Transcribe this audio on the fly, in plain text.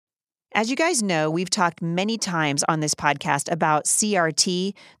As you guys know, we've talked many times on this podcast about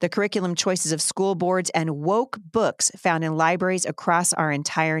CRT, the curriculum choices of school boards, and woke books found in libraries across our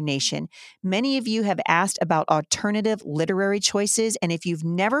entire nation. Many of you have asked about alternative literary choices, and if you've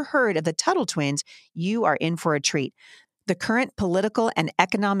never heard of the Tuttle Twins, you are in for a treat. The current political and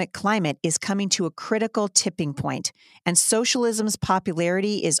economic climate is coming to a critical tipping point, and socialism's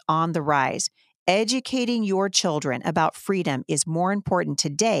popularity is on the rise. Educating your children about freedom is more important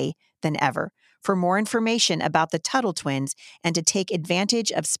today than ever. For more information about the Tuttle Twins and to take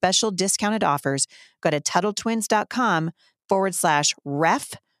advantage of special discounted offers, go to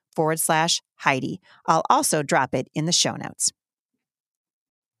TuttleTwins.com/ref/Heidi. I'll also drop it in the show notes.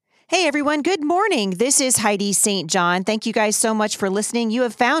 Hey everyone, good morning. This is Heidi St. John. Thank you guys so much for listening. You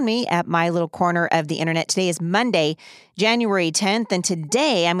have found me at my little corner of the internet. Today is Monday, January 10th, and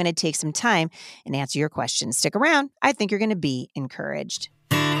today I'm going to take some time and answer your questions. Stick around. I think you're going to be encouraged.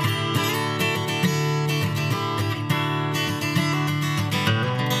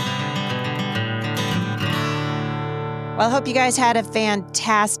 Well, I hope you guys had a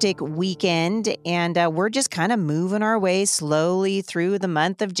fantastic weekend, and we're just kind of moving our way slowly through the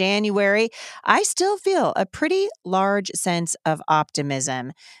month of January. I still feel a pretty large sense of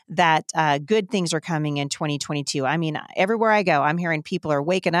optimism that good things are coming in 2022. I mean, everywhere I go, I'm hearing people are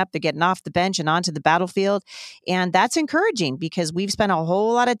waking up, they're getting off the bench and onto the battlefield, and that's encouraging because we've spent a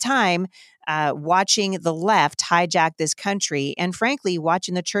whole lot of time watching the left hijack this country and, frankly,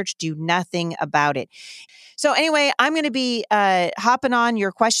 watching the church do nothing about it. So anyway, I'm going to be hopping on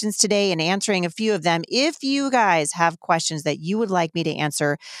your questions today and answering a few of them. If you guys have questions that you would like me to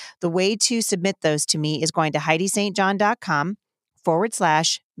answer, the way to submit those to me is going to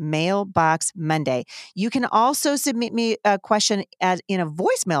HeidiSt.John.com/mailbox Monday. You can also submit me a question as in a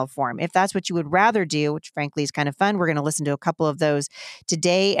voicemail form if that's what you would rather do, which frankly is kind of fun. We're going to listen to a couple of those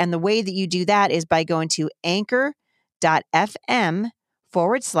today. And the way that you do that is by going to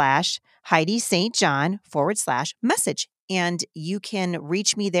anchor.fm/Heidi St. John/message. And you can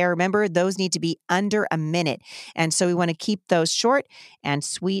reach me there. Remember, those need to be under a minute. And so we want to keep those short and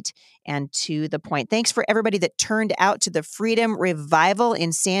sweet and to the point. Thanks for everybody that turned out to the Freedom Revival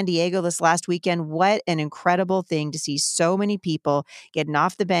in San Diego this last weekend. What an incredible thing to see so many people getting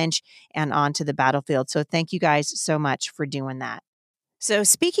off the bench and onto the battlefield. So thank you guys so much for doing that. So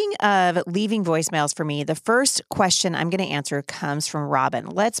speaking of leaving voicemails for me, the first question I'm going to answer comes from Robin.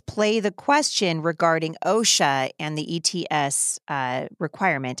 Let's play the question regarding OSHA and the ETS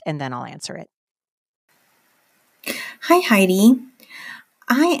requirement, and then I'll answer it. Hi, Heidi.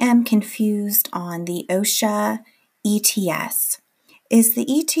 I am confused on the OSHA ETS. Is the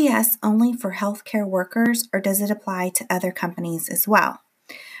ETS only for healthcare workers, or does it apply to other companies as well?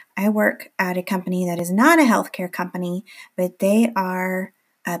 I work at a company that is not a healthcare company, but they are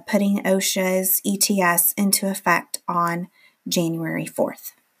putting OSHA's ETS into effect on January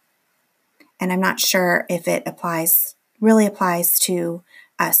 4th. And I'm not sure if it really applies to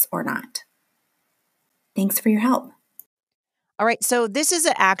us or not. Thanks for your help. All right, so this is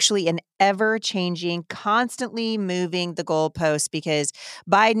actually an ever-changing, constantly moving the goalposts because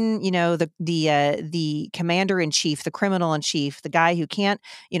Biden, the commander-in-chief, the criminal-in-chief, the guy who can't,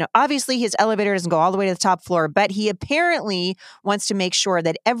 obviously his elevator doesn't go all the way to the top floor, but he apparently wants to make sure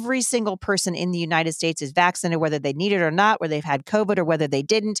that every single person in the United States is vaccinated, whether they need it or not, whether they've had COVID or whether they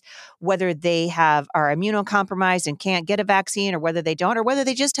didn't, whether they are immunocompromised and can't get a vaccine or whether they don't, or whether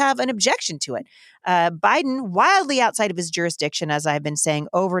they just have an objection to it. Biden, wildly outside of his jurisdiction, as I've been saying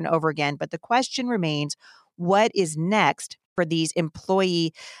over and over again. But the question remains, what is next for these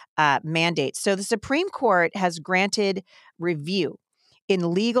employee mandates? So the Supreme Court has granted review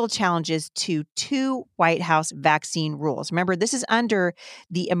in legal challenges to 2 White House vaccine rules. Remember, this is under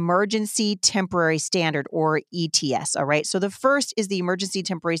the Emergency Temporary Standard, or ETS, all right? So the first is the Emergency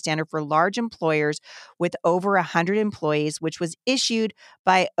Temporary Standard for large employers with over 100 employees, which was issued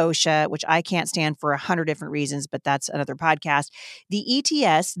by OSHA, which I can't stand for 100 different reasons, but that's another podcast. The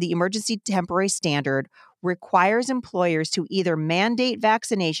ETS, the Emergency Temporary Standard, requires employers to either mandate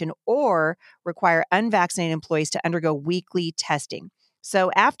vaccination or require unvaccinated employees to undergo weekly testing.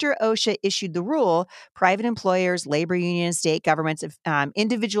 So after OSHA issued the rule, private employers, labor unions, state governments,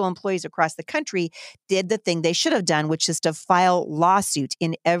 individual employees across the country did the thing they should have done, which is to file lawsuits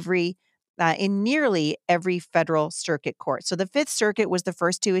in nearly every federal circuit court. So the Fifth Circuit was the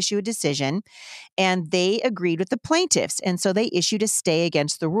first to issue a decision, and they agreed with the plaintiffs. And so they issued a stay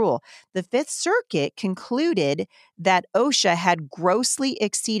against the rule. The Fifth Circuit concluded that OSHA had grossly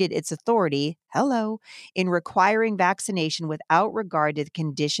exceeded its authority, in requiring vaccination without regard to the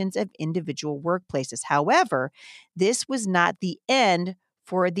conditions of individual workplaces. However, this was not the end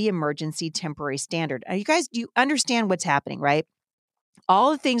for the emergency temporary standard. You guys, do you understand what's happening, right?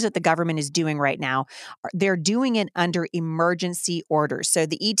 All the things that the government is doing right now, they're doing it under emergency orders. So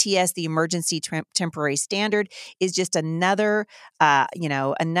the ETS, the emergency temporary standard, is just another,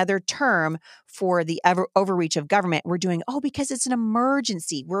 another term for the overreach of government. We're doing, because it's an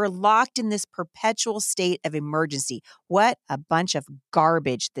emergency. We're locked in this perpetual state of emergency. What a bunch of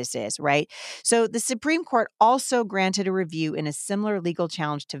garbage this is, right? So the Supreme Court also granted a review in a similar legal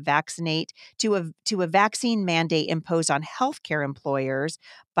challenge to a vaccine mandate imposed on healthcare employers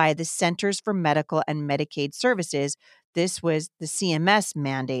by the Centers for Medical and Medicaid Services. This was the CMS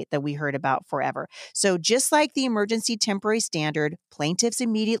mandate that we heard about forever. So just like the emergency temporary standard, plaintiffs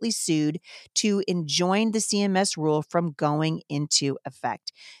immediately sued to enjoin the CMS rule from going into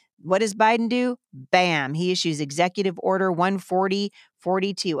effect. What does Biden do? Bam, he issues Executive Order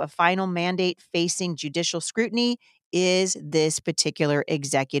 14042, a final mandate facing judicial scrutiny is this particular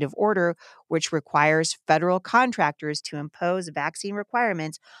executive order, which requires federal contractors to impose vaccine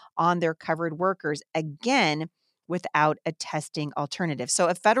requirements on their covered workers, again, without a testing alternative. So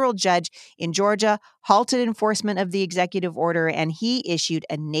a federal judge in Georgia halted enforcement of the executive order, and he issued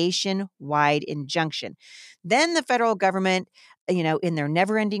a nationwide injunction. Then the federal government, in their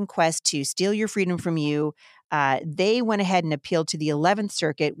never-ending quest to steal your freedom from you, they went ahead and appealed to the 11th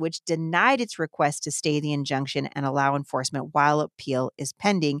Circuit, which denied its request to stay the injunction and allow enforcement while appeal is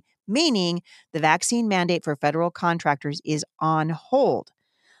pending, meaning the vaccine mandate for federal contractors is on hold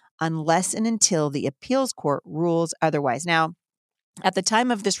unless and until the appeals court rules otherwise. Now, at the time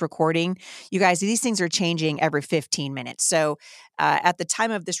of this recording, you guys, these things are changing every 15 minutes. So at the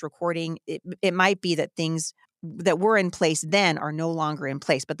time of this recording, it might be that things that were in place then are no longer in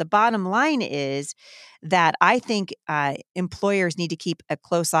place. But the bottom line is that I think employers need to keep a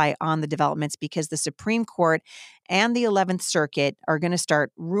close eye on the developments because the Supreme Court and the 11th Circuit are going to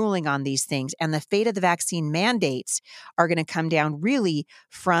start ruling on these things. And the fate of the vaccine mandates are going to come down really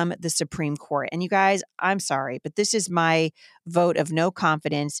from the Supreme Court. And you guys, I'm sorry, but this is my vote of no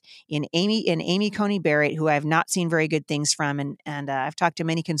confidence in Amy Coney Barrett, who I've not seen very good things from. And I've talked to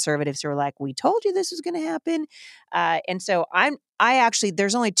many conservatives who are like, we told you this was going to happen. And so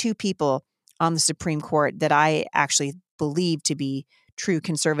there's only two people on the Supreme Court that I actually believe to be true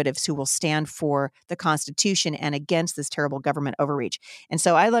conservatives who will stand for the Constitution and against this terrible government overreach. And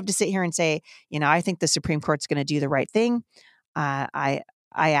so I love to sit here and say, I think the Supreme Court's going to do the right thing. I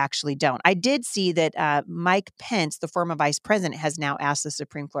actually don't. I did see that Mike Pence, the former vice president, has now asked the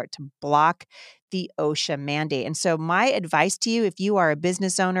Supreme Court to block the OSHA mandate. And so my advice to you, if you are a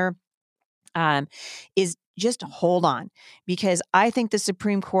business owner, is just hold on, because I think the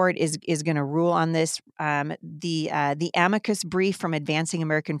Supreme Court is going to rule on this. The amicus brief from Advancing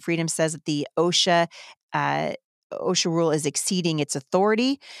American Freedom says that the OSHA rule is exceeding its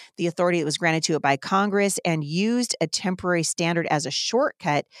authority, the authority that was granted to it by Congress, and used a temporary standard as a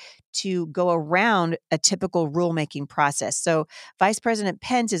shortcut to go around a typical rulemaking process. So Vice President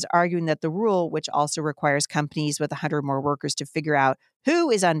Pence is arguing that the rule, which also requires companies with 100 or more workers to figure out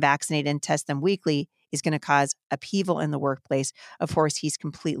who is unvaccinated and test them weekly, is going to cause upheaval in the workplace. Of course, he's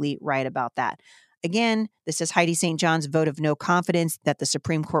completely right about that. Again, this is Heidi St. John's vote of no confidence that the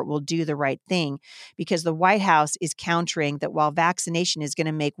Supreme Court will do the right thing, because the White House is countering that while vaccination is going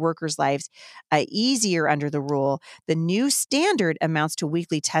to make workers' lives easier under the rule, the new standard amounts to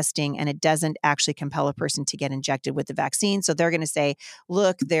weekly testing and it doesn't actually compel a person to get injected with the vaccine. So they're going to say,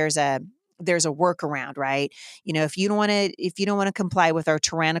 look, there's a workaround, right? If you don't want to comply with our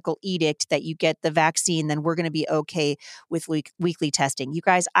tyrannical edict that you get the vaccine, then we're going to be okay with weekly testing. You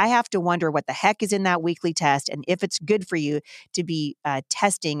guys, I have to wonder what the heck is in that weekly test, and if it's good for you to be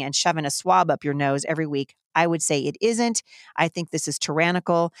testing and shoving a swab up your nose every week. I would say it isn't. I think this is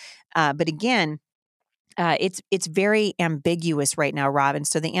tyrannical. But again, it's very ambiguous right now, Robin.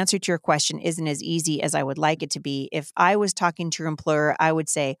 So the answer to your question isn't as easy as I would like it to be. If I was talking to your employer, I would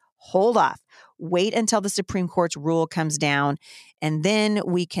say, hold off, wait until the Supreme Court's rule comes down, and then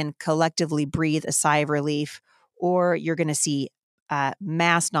we can collectively breathe a sigh of relief, or you're going to see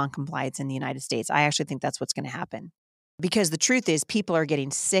mass noncompliance in the United States. I actually think that's what's going to happen. Because the truth is, people are getting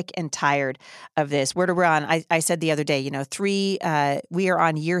sick and tired of this. We're on, I said the other day, we are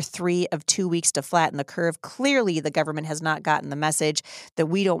on year 3 of 2 weeks to flatten the curve. Clearly, the government has not gotten the message that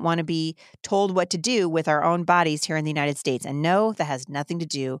we don't want to be told what to do with our own bodies here in the United States. And no, that has nothing to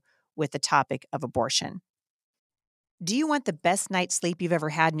do with the topic of abortion. Do you want the best night's sleep you've ever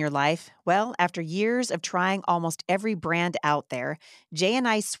had in your life? Well, after years of trying almost every brand out there, Jay and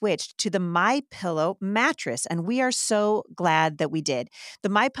I switched to the My Pillow mattress, and we are so glad that we did. The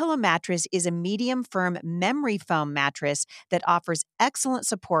My Pillow mattress is a medium firm memory foam mattress that offers excellent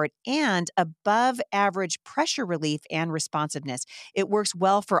support and above average pressure relief and responsiveness. It works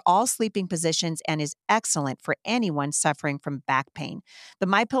well for all sleeping positions and is excellent for anyone suffering from back pain. The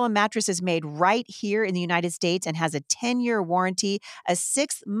My Pillow mattress is made right here in the United States and has a 10-year warranty, a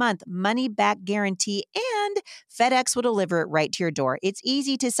 6-month money-back guarantee, and FedEx will deliver it right to your door. It's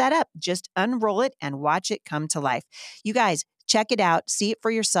easy to set up. Just unroll it and watch it come to life. You guys, check it out. See it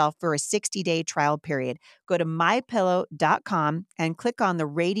for yourself for a 60-day trial period. Go to mypillow.com and click on the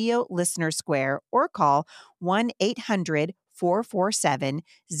radio listener square or call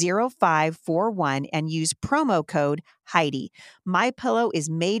 1-800-447-0541 and use promo code Heidi. My Pillow is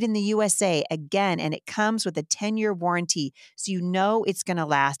made in the USA again, and it comes with a 10-year warranty, so you know it's going to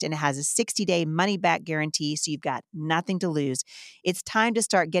last, and it has a 60-day money-back guarantee, so you've got nothing to lose. It's time to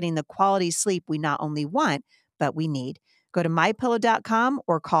start getting the quality sleep we not only want, but we need. Go to mypillow.com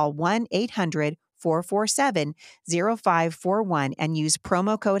or call 1-800-447-0541 and use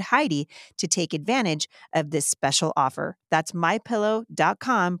promo code Heidi to take advantage of this special offer. That's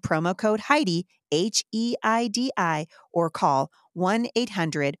mypillow.com, promo code Heidi, HEIDI, or call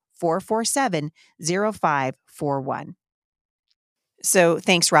 1-800-447-0541. So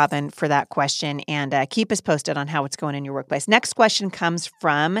thanks, Robin, for that question, and keep us posted on how it's going in your workplace. Next question comes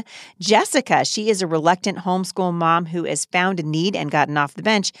from Jessica. She is a reluctant homeschool mom who has found a need and gotten off the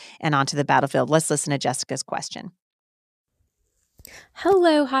bench and onto the battlefield. Let's listen to Jessica's question.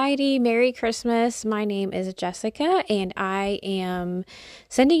 Hello, Heidi. Merry Christmas. My name is Jessica, and I am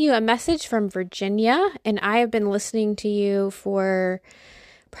sending you a message from Virginia, and I have been listening to you for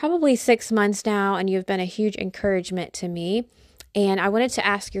probably 6 months now, and you've been a huge encouragement to me. And I wanted to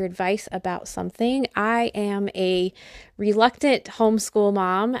ask your advice about something. I am a reluctant homeschool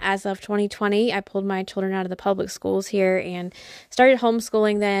mom. As of 2020, I pulled my children out of the public schools here and started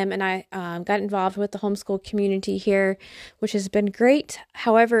homeschooling them. And I got involved with the homeschool community here, which has been great.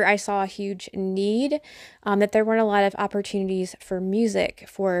 However, I saw a huge need that there weren't a lot of opportunities for music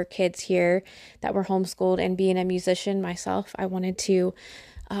for kids here that were homeschooled. And being a musician myself, I wanted to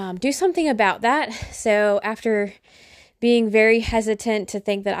do something about that. So after being very hesitant to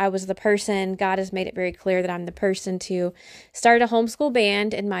think that I was the person, God has made it very clear that I'm the person to start a homeschool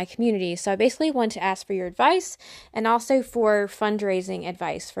band in my community. So I basically want to ask for your advice and also for fundraising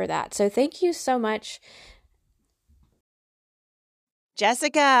advice for that. So thank you so much.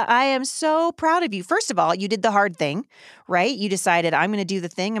 Jessica, I am so proud of you. First of all, you did the hard thing, right? You decided, I'm going to do the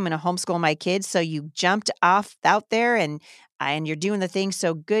thing. I'm going to homeschool my kids. So you jumped off out there and you're doing the thing.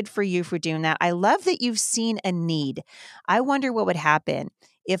 So good for you for doing that. I love that you've seen a need. I wonder what would happen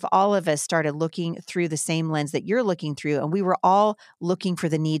if all of us started looking through the same lens that you're looking through, and we were all looking for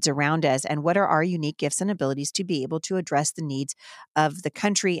the needs around us and what are our unique gifts and abilities to be able to address the needs of the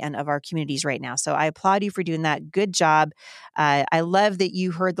country and of our communities right now. So I applaud you for doing that. Good job. I love that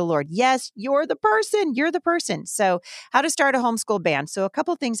you heard the Lord. Yes, you're the person. You're the person. So how to start a homeschool band. So a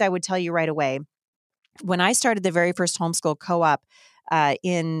couple things I would tell you right away. When I started the very first homeschool co-op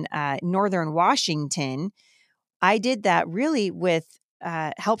in Northern Washington, I did that really with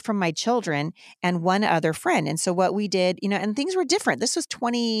help from my children and one other friend. And so what we did, and things were different. This was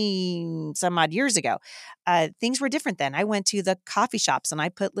 20 some odd years ago. Things were different then. I went to the coffee shops and I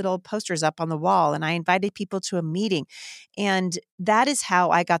put little posters up on the wall and I invited people to a meeting. And that is how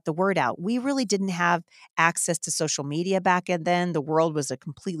I got the word out. We really didn't have access to social media back then. The world was a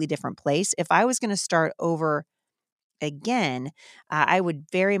completely different place. If I was going to start over again, I would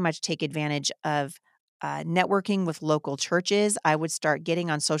very much take advantage of networking with local churches. I would start getting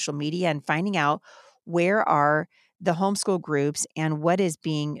on social media and finding out where are the homeschool groups and what are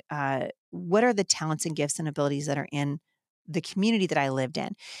the talents and gifts and abilities that are in the community that I lived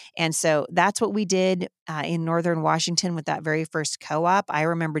in. And so that's what we did in Northern Washington with that very first co-op. I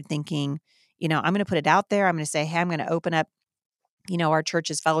remembered thinking, I'm going to put it out there. I'm going to say, hey, I'm going to open up our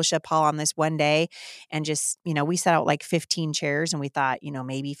church's fellowship hall on this one day. And just, we set out like 15 chairs and we thought,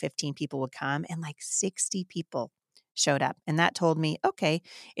 maybe 15 people would come, and like 60 people showed up. And that told me, okay,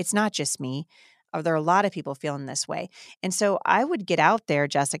 it's not just me. There are a lot of people feeling this way. And so I would get out there,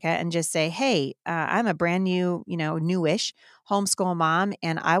 Jessica, and just say, hey, I'm a brand new, newish homeschool mom,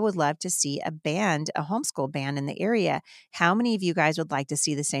 and I would love to see a homeschool band in the area. How many of you guys would like to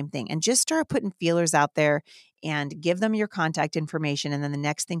see the same thing? And just start putting feelers out there and give them your contact information. And then the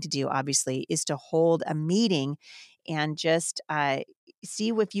next thing to do, obviously, is to hold a meeting and just see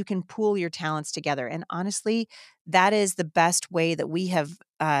if you can pool your talents together. And honestly, that is the best way that we have,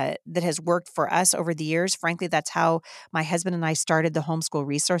 that has worked for us over the years. Frankly, that's how my husband and I started the Homeschool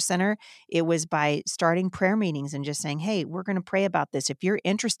Resource Center. It was by starting prayer meetings and just saying, hey, we're going to pray about this. If you're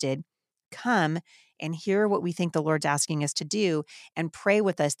interested, come and hear what we think the Lord's asking us to do and pray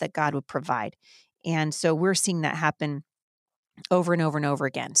with us that God would provide. And so we're seeing that happen over and over and over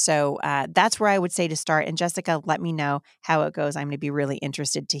again. So that's where I would say to start. And Jessica, let me know how it goes. I'm going to be really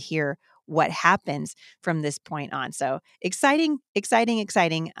interested to hear what happens from this point on. So exciting, exciting,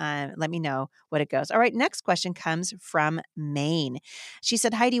 exciting. Let me know what it goes. All right. Next question comes from Maine. She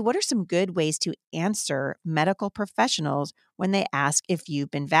said, Heidi, what are some good ways to answer medical professionals when they ask if you've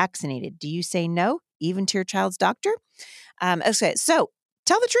been vaccinated? Do you say no, even to your child's doctor? Okay. So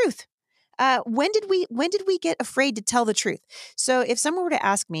tell the truth. When did we get afraid to tell the truth? So if someone were to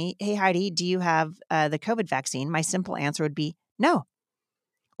ask me, hey, Heidi, do you have the COVID vaccine? My simple answer would be no.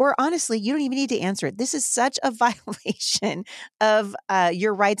 Or honestly, you don't even need to answer it. This is such a violation of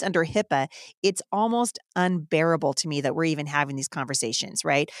your rights under HIPAA. It's almost unbearable to me that we're even having these conversations,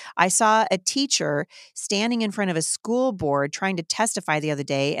 right? I saw a teacher standing in front of a school board trying to testify the other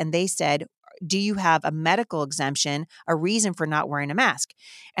day, and they said, do you have a medical exemption, a reason for not wearing a mask?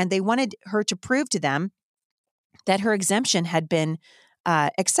 And they wanted her to prove to them that her exemption had been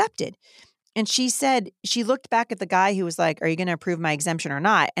accepted. And she said, she looked back at the guy who was like, are you going to approve my exemption or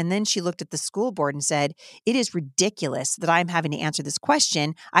not? And then she looked at the school board and said, it is ridiculous that I'm having to answer this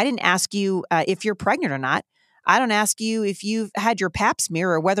question. I didn't ask you if you're pregnant or not. I don't ask you if you've had your pap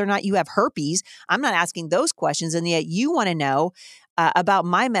smear or whether or not you have herpes. I'm not asking those questions. And yet you want to know about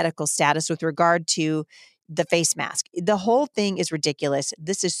my medical status with regard to the face mask. The whole thing is ridiculous.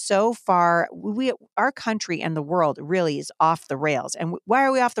 This is so far, our country and the world really is off the rails. And why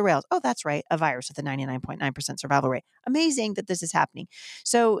are we off the rails? Oh, that's right. A virus with a 99.9% survival rate. Amazing that this is happening.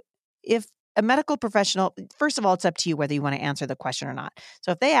 So if a medical professional, first of all, it's up to you whether you want to answer the question or not.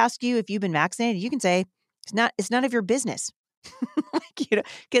 So if they ask you if you've been vaccinated, you can say, it's none of your business.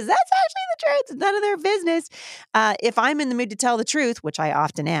 Because that's actually the truth. It's none of their business. If I'm in the mood to tell the truth, which I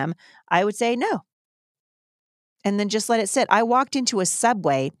often am, I would say no. And then just let it sit. I walked into a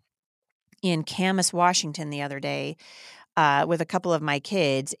Subway in Camas, Washington the other day with a couple of my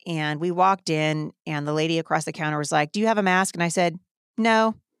kids. And we walked in and the lady across the counter was like, do you have a mask? And I said,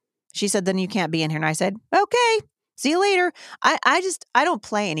 no. She said, then you can't be in here. And I said, okay, see you later. I don't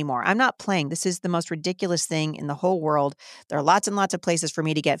play anymore. I'm not playing. This is the most ridiculous thing in the whole world. There are lots and lots of places for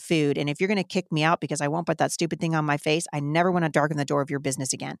me to get food. And if you're going to kick me out because I won't put that stupid thing on my face, I never want to darken the door of your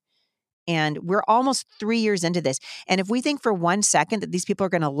business again. And we're almost 3 years into this. And if we think for 1 second that these people are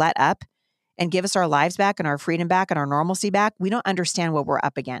going to let up and give us our lives back and our freedom back and our normalcy back, we don't understand what we're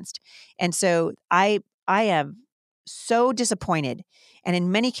up against. And so I am so disappointed and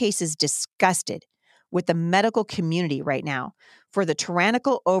in many cases disgusted with the medical community right now for the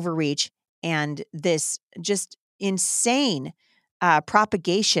tyrannical overreach and this just insane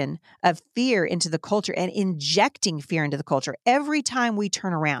propagation of fear into the culture and injecting fear into the culture. Every time we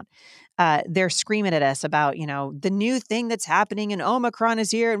turn around, they're screaming at us about, the new thing that's happening and Omicron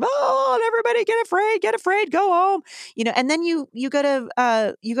is here. And, oh, everybody get afraid, go home. And then you go to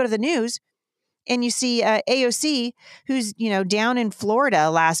the news and you see AOC, who's, down in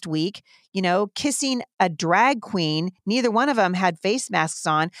Florida last week, kissing a drag queen. Neither one of them had face masks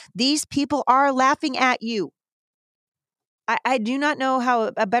on. These people are laughing at you. I do not know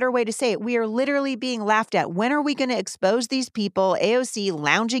how a better way to say it. We are literally being laughed at. When are we going to expose these people? AOC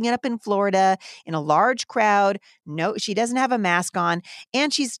lounging it up in Florida in a large crowd. No, she doesn't have a mask on.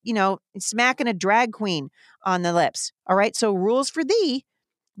 And she's, smacking a drag queen on the lips. All right. So rules for thee,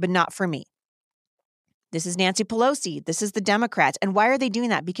 but not for me. This is Nancy Pelosi. This is the Democrats. And why are they doing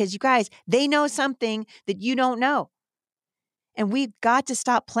that? Because you guys, they know something that you don't know. And we've got to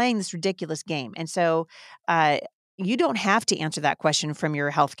stop playing this ridiculous game. And so, you don't have to answer that question from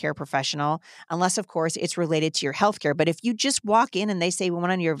your healthcare professional unless, of course, it's related to your healthcare. But if you just walk in and they say, we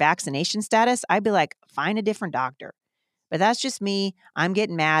want on your vaccination status, I'd be like, find a different doctor. But that's just me. I'm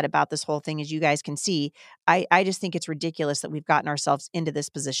getting mad about this whole thing, as you guys can see. I just think it's ridiculous that we've gotten ourselves into this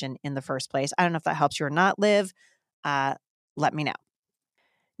position in the first place. I don't know if that helps you or not, Liv. Let me know.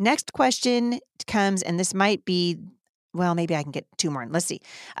 Next question comes, and this might be well, maybe I can get two more. Let's see.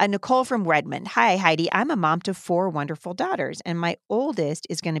 Nicole from Redmond. Hi, Heidi. I'm a mom to four wonderful daughters, and my oldest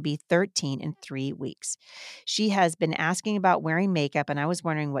is going to be 13 in 3 weeks. She has been asking about wearing makeup, and I was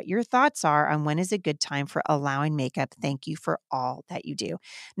wondering what your thoughts are on when is a good time for allowing makeup. Thank you for all that you do.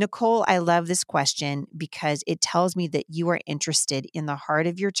 Nicole, I love this question because it tells me that you are interested in the heart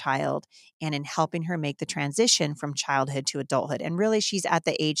of your child and in helping her make the transition from childhood to adulthood. And really, she's at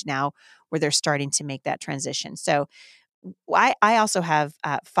the age now where they're starting to make that transition. So, I also have,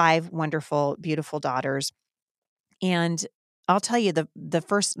 5 wonderful, beautiful daughters, and I'll tell you the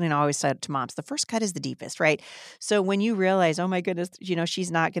first, I always said to moms, the first cut is the deepest, right? So when you realize, oh my goodness,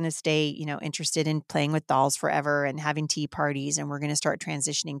 she's not gonna stay, interested in playing with dolls forever and having tea parties, and we're gonna start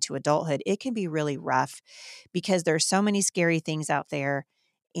transitioning to adulthood, it can be really rough because there's so many scary things out there,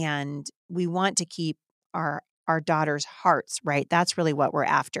 and we want to keep our daughters' hearts, right? That's really what we're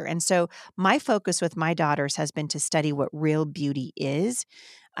after. And so my focus with my daughters has been to study what real beauty is.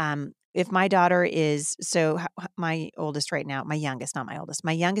 If my daughter is my oldest right now, my youngest, not my oldest,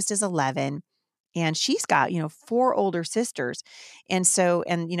 my youngest is 11 and she's got, four older sisters. And so,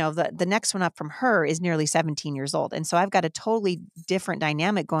 and the next one up from her is nearly 17 years old. And so I've got a totally different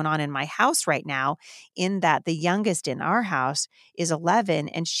dynamic going on in my house right now, in that the youngest in our house is 11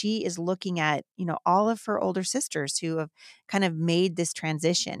 and she is looking at, all of her older sisters who have kind of made this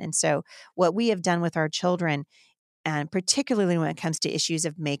transition. And so what we have done with our children, and particularly when it comes to issues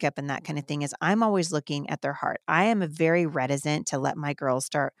of makeup and that kind of thing, is I'm always looking at their heart. I am very reticent to let my girls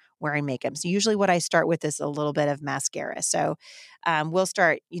start wearing makeup. So usually what I start with is a little bit of mascara. So we'll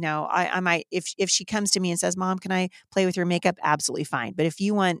start, I might, if she comes to me and says, Mom, can I play with your makeup? Absolutely fine. But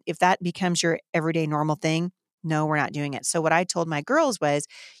if that becomes your everyday normal thing, no, we're not doing it. So what I told my girls was,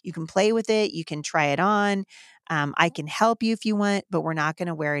 you can play with it. You can try it on. I can help you if you want, but we're not going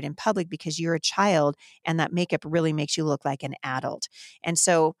to wear it in public because you're a child and that makeup really makes you look like an adult. And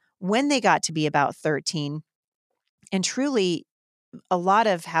so when they got to be about 13, and truly a lot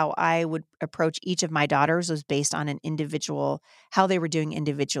of how I would approach each of my daughters was based on how they were doing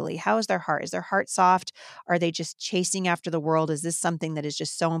individually. How is their heart? Is their heart soft? Are they just chasing after the world? Is this something that is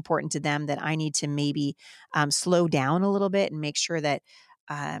just so important to them that I need to maybe slow down a little bit and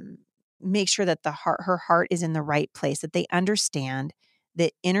um, make sure that her heart is in the right place, that they understand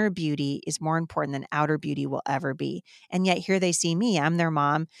that inner beauty is more important than outer beauty will ever be. And yet here they see me, I'm their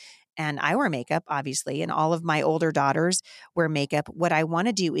mom, and I wear makeup, obviously, and all of my older daughters wear makeup. What I want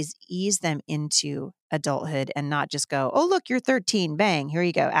to do is ease them into adulthood and not just go, oh, look, you're 13, bang, here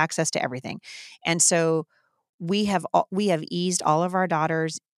you go, access to everything. And so we have eased all of our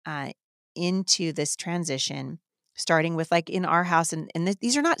daughters into this transition, starting with, like, in our house, and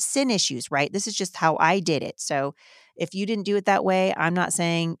these are not sin issues, right? This is just how I did it. So if you didn't do it that way, I'm not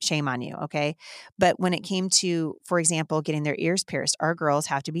saying shame on you, okay? But when it came to, for example, getting their ears pierced, our girls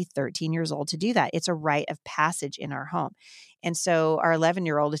have to be 13 years old to do that. It's a rite of passage in our home. And so our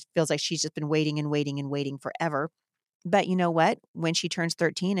 11-year-old, it feels like she's just been waiting and waiting and waiting forever. But you know what? When she turns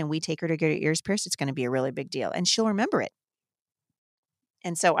 13 and we take her to get her ears pierced, it's going to be a really big deal and she'll remember it.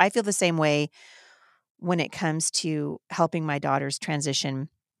 And so I feel the same way when it comes to helping my daughters transition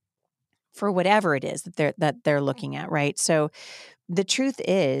for whatever it is that they're looking at, right? So the truth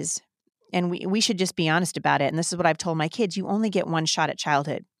is, and we should just be honest about it, and this is what I've told my kids, you only get one shot at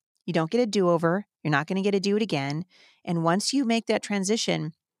childhood. You don't get a do-over. You're not going to get to do it again. And once you make that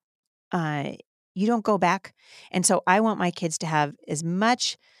transition, uh, you don't go back. And so I want my kids to have as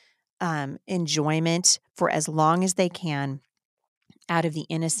much enjoyment for as long as they can out of the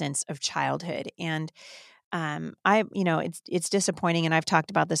innocence of childhood. And it's disappointing, and I've talked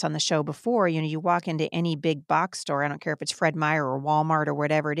about this on the show before. You walk into any big box store, I don't care if it's Fred Meyer or Walmart or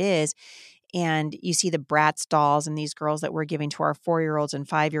whatever it is, and you see the Bratz dolls and these girls that we're giving to our 4-year-olds and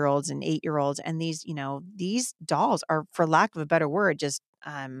 5-year-olds and 8-year-olds, and these dolls are, for lack of a better word, just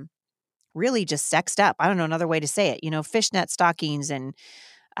really just sexed up. I don't know another way to say it. Fishnet stockings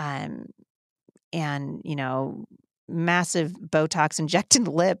um, and massive Botox injected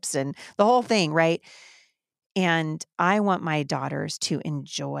lips and the whole thing, right? And I want my daughters to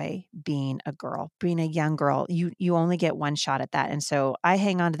enjoy being a girl, being a young girl. You only get one shot at that. And so I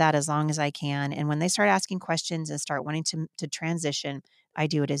hang on to that as long as I can. And when they start asking questions and start wanting to transition, I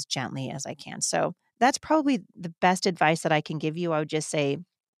do it as gently as I can. So that's probably the best advice that I can give you. I would just say,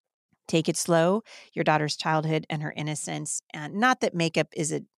 take it slow, your daughter's childhood and her innocence. And not that makeup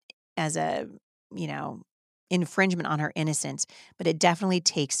is as a, you know, infringement on her innocence, but it definitely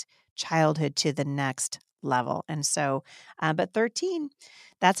takes childhood to the next level. And so, but 13,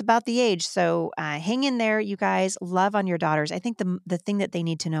 that's about the age. So hang in there, you guys. Love on your daughters. I think the thing that they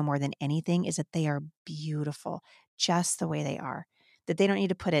need to know more than anything is that they are beautiful, just the way they are, that they don't need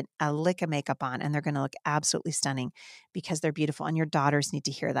to put a lick of makeup on and they're going to look absolutely stunning because they're beautiful. And your daughters need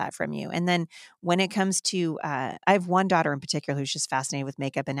to hear that from you. And then when it comes to, I have one daughter in particular who's just fascinated with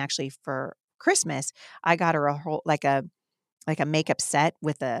makeup. And actually for Christmas, I got her a whole, like a makeup set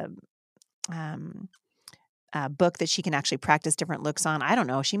with a book that she can actually practice different looks on. I don't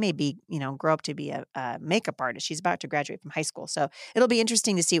know. She may be, grow up to be a makeup artist. She's about to graduate from high school. So it'll be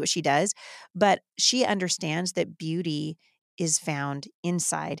interesting to see what she does. But she understands that beauty is found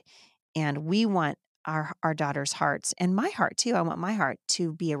inside. And we want our daughters' hearts, and my heart too. I want my heart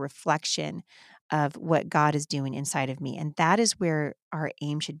to be a reflection of what God is doing inside of me. And that is where our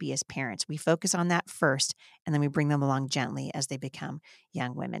aim should be as parents. We focus on that first, and then we bring them along gently as they become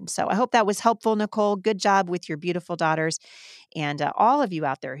young women. So I hope that was helpful, Nicole. Good job with your beautiful daughters and all of you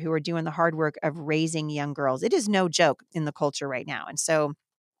out there who are doing the hard work of raising young girls. It is no joke in the culture right now. And so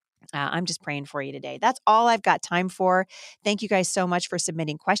I'm just praying for you today. That's all I've got time for. Thank you guys so much for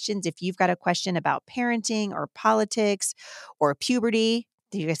submitting questions. If you've got a question about parenting or politics or puberty,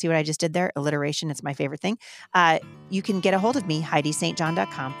 do you guys see what I just did there? Alliteration. It's my favorite thing. You can get a hold of me,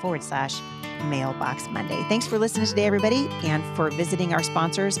 HeidiSt.John.com/Mailbox Monday. Thanks for listening today, everybody, and for visiting our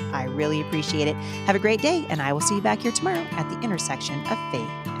sponsors. I really appreciate it. Have a great day, and I will see you back here tomorrow at the intersection of faith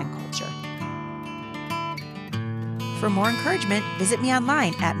and culture. For more encouragement, visit me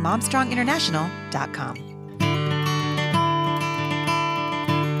online at momstronginternational.com.